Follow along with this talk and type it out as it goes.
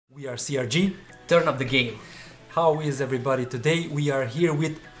We are CRG. Turn up the game. How is everybody? Today we are here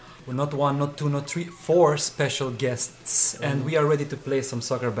with not one, not two, not three, four special guests, and we are ready to play some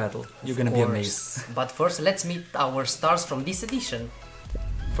soccer battle. You're gonna be amazed. But first, let's meet our stars from this edition.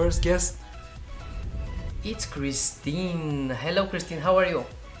 First guest. It's Christine. Hello, Christine. How are you?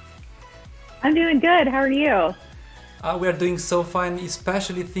 I'm doing good. How are you? We are doing so fine,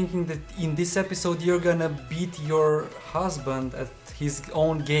 especially thinking that in this episode you're gonna beat your husband at his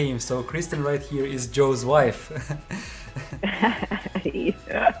own game. So Kristen right here is Joe's wife.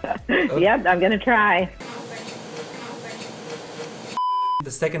 Yep, I'm gonna try.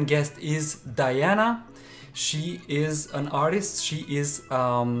 The second guest is Diana. She is an artist. She is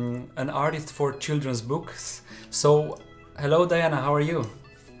an artist for children's books. So, hello Diana, how are you?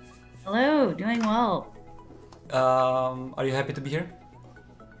 Hello, doing well. Are you happy to be here?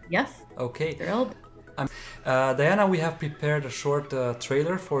 Yes. Okay. Thrilled. Diana, we have prepared a short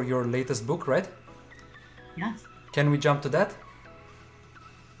trailer for your latest book, right? Yes. Can we jump to that?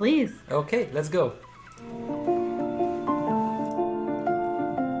 Please. Okay, let's go.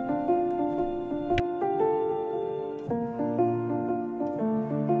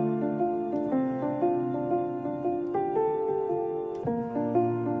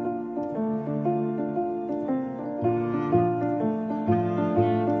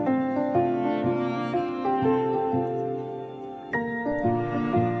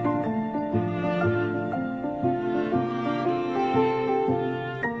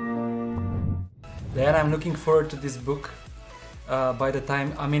 Diana, I'm looking forward to this book. By the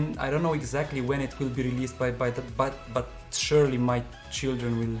time, I mean, I don't know exactly when it will be released but surely my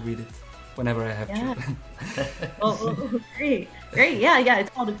children will read it whenever I have children. Oh, great. Yeah.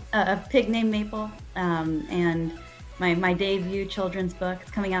 It's called A Pig Named Maple, and my debut children's book.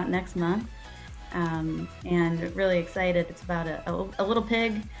 It's coming out next month, and really excited. It's about a little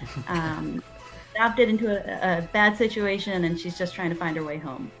pig. Adopted into a bad situation, and she's just trying to find her way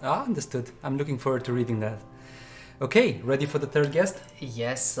home. Understood. I'm looking forward to reading that. Okay, ready for the third guest?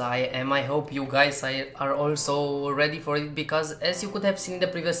 Yes, I am. I hope you guys are also ready for it, because as you could have seen in the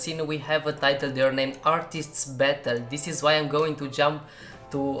previous scene, we have a title there named Artists Battle. This is why I'm going to jump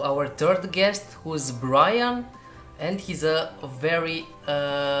to our third guest, who's Brian, and he's a very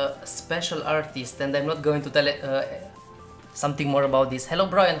special artist, and I'm not going to tell something more about this. Hello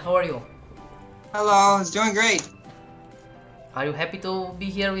Brian, how are you? Hello, it's doing great. Are you happy to be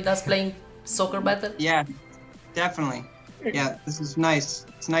here with us playing soccer battle? Yeah, definitely. Yeah, this is nice.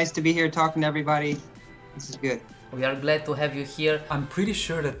 It's nice to be here talking to everybody. This is good. We are glad to have you here. I'm pretty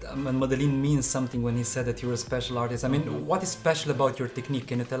sure that Madeline means something when he said that you're a special artist. I mean, what is special about your technique?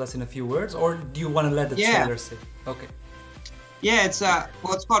 Can you tell us in a few words, or do you want to let the trailer say? Okay. Yeah, it's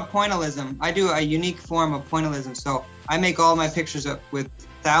well, it's called pointillism. I do a unique form of pointillism. So I make all my pictures up with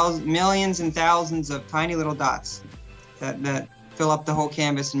millions and thousands of tiny little dots that fill up the whole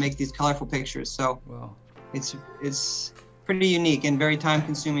canvas and make these colorful pictures. So wow. It's pretty unique and very time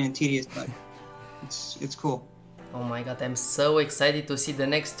consuming and tedious, but it's cool. Oh my god, I'm so excited to see the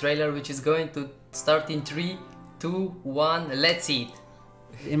next trailer, which is going to start in 3, 2, 1, let's see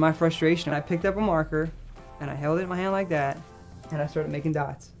it. In my frustration, I picked up a marker and I held it in my hand like that and I started making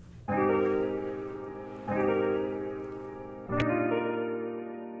dots.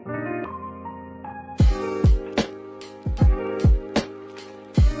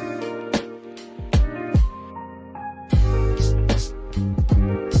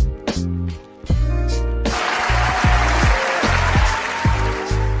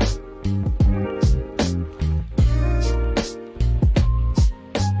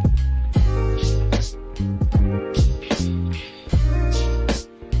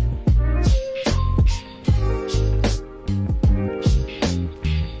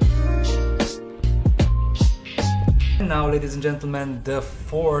 Now, ladies and gentlemen, the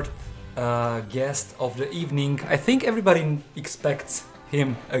fourth guest of the evening. I think everybody expects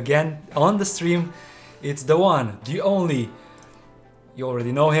him again on the stream. It's the one, the only, you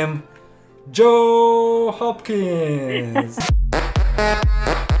already know him, Joe Hopkins.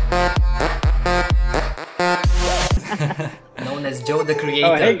 Known as Joe the Creator.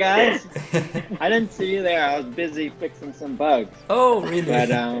 Oh, hey guys! I didn't see you there. I was busy fixing some bugs. Oh, really? But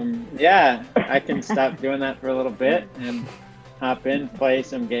yeah, I can stop doing that for a little bit and hop in, play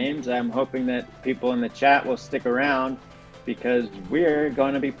some games. I'm hoping that people in the chat will stick around because we're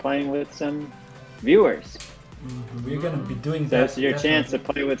going to be playing with some viewers. We're going to be doing So that. it's your chance to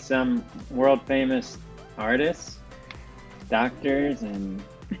play with some world-famous artists, doctors, and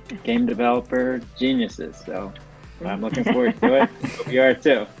game developer geniuses. So I'm looking forward to it. Hope you are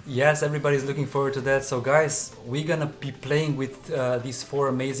too. Yes, everybody's looking forward to that. So guys, we're gonna be playing with these 4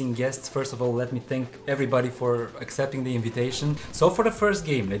 amazing guests. First of all, let me thank everybody for accepting the invitation. So for the first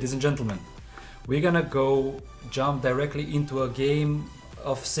game, ladies and gentlemen, we're gonna jump directly into a game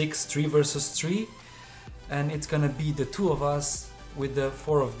of 6, 3 versus 3, and it's gonna be the 2 of us with the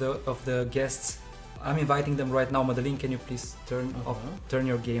 4 of the guests. I'm inviting them right now. Madeline, can you please turn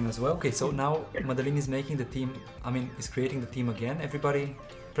your game as well? Okay, so now Madeline is making the team. Is creating the team again. Everybody,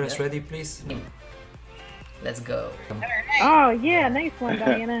 press ready, please. Let's go. Oh, yeah, nice one,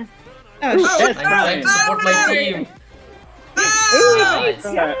 Diana. Yes, I'm trying to support my team. Ooh, nice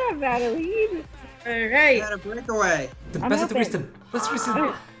job, Madeline. All right. Got a breakaway. Pass it to open. Kristen. Let's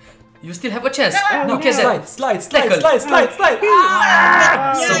Kristen. You still have a chance. no. Look at that. Slide. Tackle. Slide.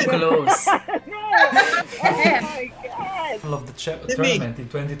 So close. Oh, my God. Of the tournament in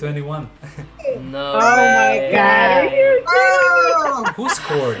 2021. No Oh, my way. God. Are you Oh, Who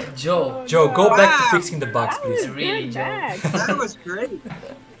scored? Joe. Joe, go back to Wow. fixing the box, please. Really, good Joe. back. that was great.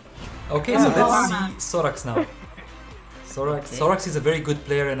 Okay, so let's see Sorax now. Sorax is a very good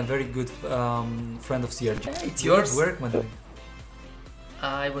player and a very good friend of CRG. It's yours. Good work, Madeline.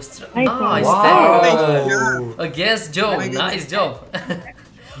 I was Nice nice. one. Thank you. Wow. Against Joe. my goodness. Nice job.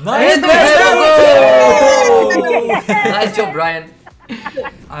 Nice And goal! Nice job, Brian.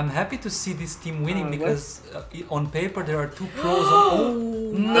 I'm happy to see this team winning because on paper there are 2 pros. Oh,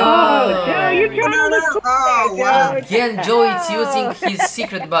 No. Joe, you're trying to look Oh, there, wow. Joe. Again, Joe is using his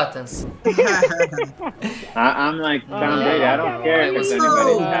secret buttons. I'm like Tom Brady. I don't care if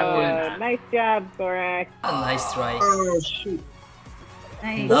anybody's happening. Nice job, Thorax. A nice try. Oh, shoot.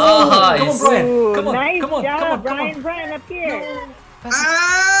 Nice. come on, Nice. Brian! Ooh, Come on, nice come on, job, come on, come Brian. on! Brian, up here.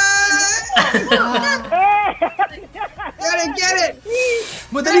 Get it!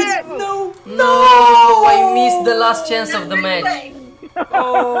 Madeline, no! No, I missed the last chance of the match.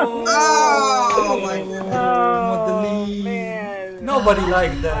 Oh, Oh, my goodness. Oh, Madeline. man. Nobody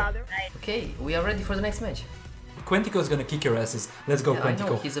liked that. Okay, we are ready for the next match. Quentico is gonna kick your asses. Let's go, Yeah, I know,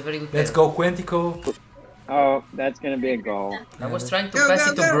 Quentico. he's a very good player. Let's go, Quentico. Oh, that's gonna be a goal. I was trying to Go, pass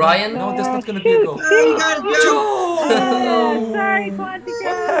go, it to go. Brian. No, that's not gonna be a goal. You gotta go. Joe! Sorry, Quantico.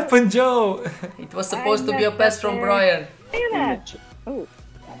 What happened, Joe? It was supposed to be a pass from Brian. Look at that. Oh,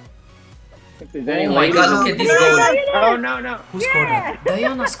 If there's any Oh my god, look at this goal. Oh no. Who scored that?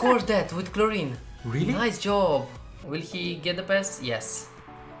 Diana scored that with chlorine. Really? Nice job. Will he get the pass? Yes.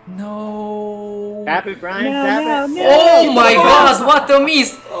 No. Tap it, Brian. no, Tap no, it. no. Oh my god, what a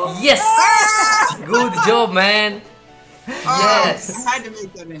miss! Yes! Good job, man. Yes. I had to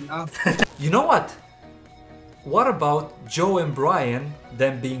make that in. Oh. You know what? What about Joe and Brian,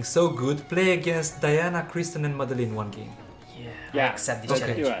 them being so good, play against Diana, Kristen, and Madeline one game? I accept this let's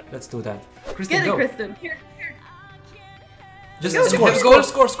challenge. do it. Let's do that. Kristen, Get it, go. Kristen. Here. Just Go, score, go, score, go.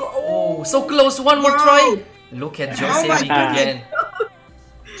 score, score. Oh, so close. One more Whoa. try. Look at Joe Oh my saving God. again.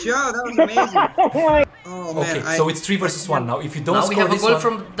 Joe, that was amazing. Oh, man. Okay, so it's 3 versus 1 now. If you don't Now we score have a this goal one,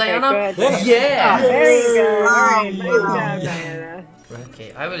 from Diana. good. Yeah. Very good. All right, Oh, nice wow. job, Diana.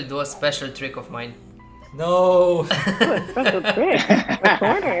 Okay, I will do a special trick of mine. no. Special trick. A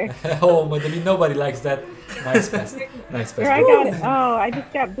corner. Oh, Madeline, nobody likes that. Nice pass. Nice Here, I pass. got it. Oh, I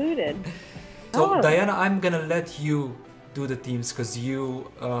just got booted. So, Oh. Diana, I'm gonna let you do the teams because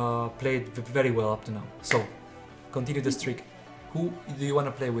you played very well up to now. So, continue the streak. Who do you want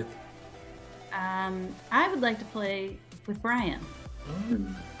to play with? I would like to play with Brian,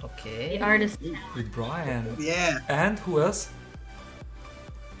 Okay. the artist, With Brian. Yeah. And who else?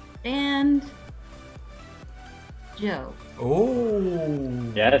 and Joe. Oh.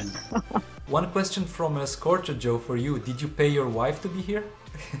 Yes. One question from Scorcher Joe for you. Did you pay your wife to be here?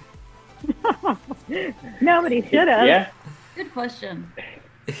 Nobody should have. Yeah. Good question.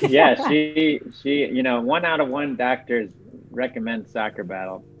 Yeah. She. 1 out of 1 doctors recommend Soccer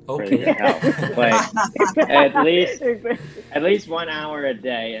Battle for Okay. your health. Play at least 1 hour a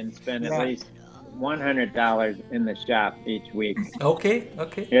day and spend at Yeah. least $100 in the shop each week. Okay,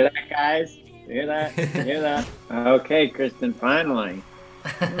 okay. Hear that, guys? Hear that? Hear that? Okay, Kristen. Finally,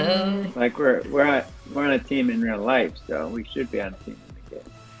 like we're on a team in real life, so we should be on a team in the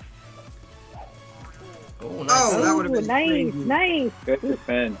game. Oh, nice. Oh, that would have Ooh, been nice, crazy. nice. Good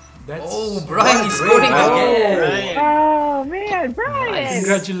defense. That's Oh, Brian is great. scoring Oh, again. Brian. Oh man, Brian! Nice.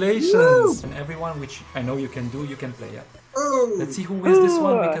 Congratulations! And everyone, which I know you can do, you can play. Yeah. Oh. Let's see who wins this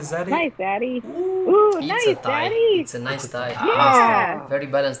one Ooh, because Zaddy. Nice, Daddy. Ooh, It's nice, a tie. Daddy. It's a nice tie. Yeah. Very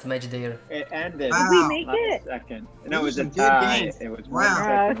balanced match there. It ended. Wow. Did we make last it? second. No, it was a Those are good tie. games. It was Wow. 1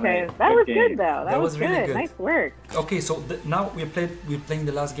 second Okay, late. that was game. good though. That was really good. good. Nice work. Okay, so now we're playing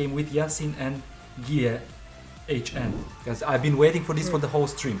the last game with Yasin and Gie. HN. Because I've been waiting for this for the whole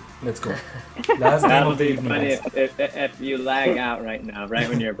stream. Let's go. Last game That of would the be evening. funny guys. if you lag out right now, right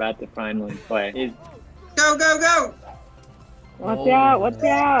when you're about to finally play. Go, go, go! Watch Oh. out, watch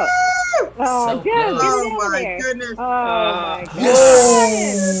out. Oh, So Jen, get close. it Oh out of my there. goodness! Oh my god.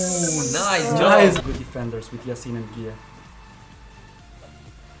 Yes! Nice Nice. job. Good defenders with Yasin and Gia.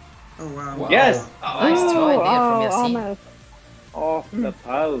 Oh wow. Wow. Yes! Nice try there from Yasin. Almost. Off the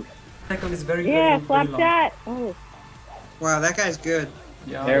post. Tackle is very Yeah, very, slap very long. shot. Oh, Wow, that guy's good.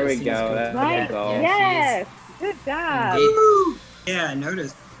 Yeah, There we Yasin is go. good. That's nice. a goal. Yes. Good job. Indeed. Yeah, I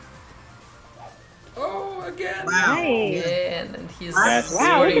noticed. Oh, again. Wow. Nice. Yeah, and he's Yes. Wow,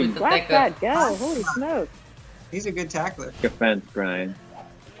 sorry we with can the slap tackle. shot go. Holy smokes. He's a good tackler. Defense, Brian.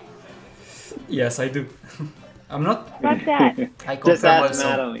 Yes, I do. I'm not. Slap shot. I Just confirm ask also.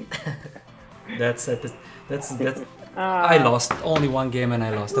 Natalie. That's I lost only one game and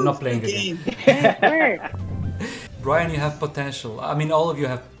I lost. I'm not playing again. Nice work. Brian, you have potential. I mean, all of you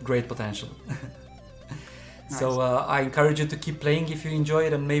have great potential. So I encourage you to keep playing if you enjoy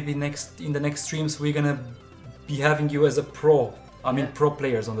it, and maybe in the next streams we're gonna be having you as a pro. I mean, pro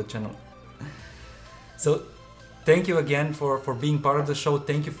players on the channel. So thank you again for being part of the show.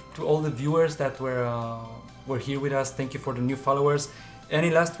 Thank you to all the viewers that were here with us. Thank you for the new followers. Any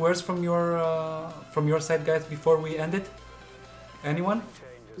last words from your side, guys, before we end it? Anyone?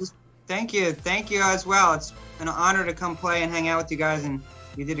 Thank you as well. It's an honor to come play and hang out with you guys, and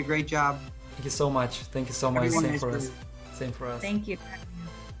you did a great job. Thank you so much. Thank you so much. Everyone Same is for great. us. Same for us. Thank you.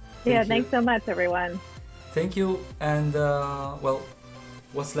 Yeah, you. thanks so much, everyone. Thank you. And well,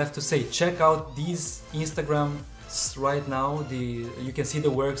 what's left to say? Check out these Instagrams right now. You can see the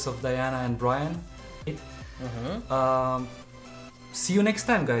works of Diana and Brian. See you next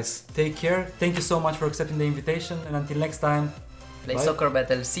time, guys. Take care. Thank you so much for accepting the invitation. And until next time, Play bye. soccer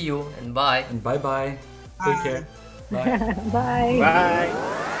battle. See you and bye. And bye bye. Bye. Take care. Bye. Bye.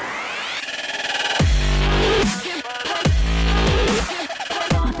 Bye.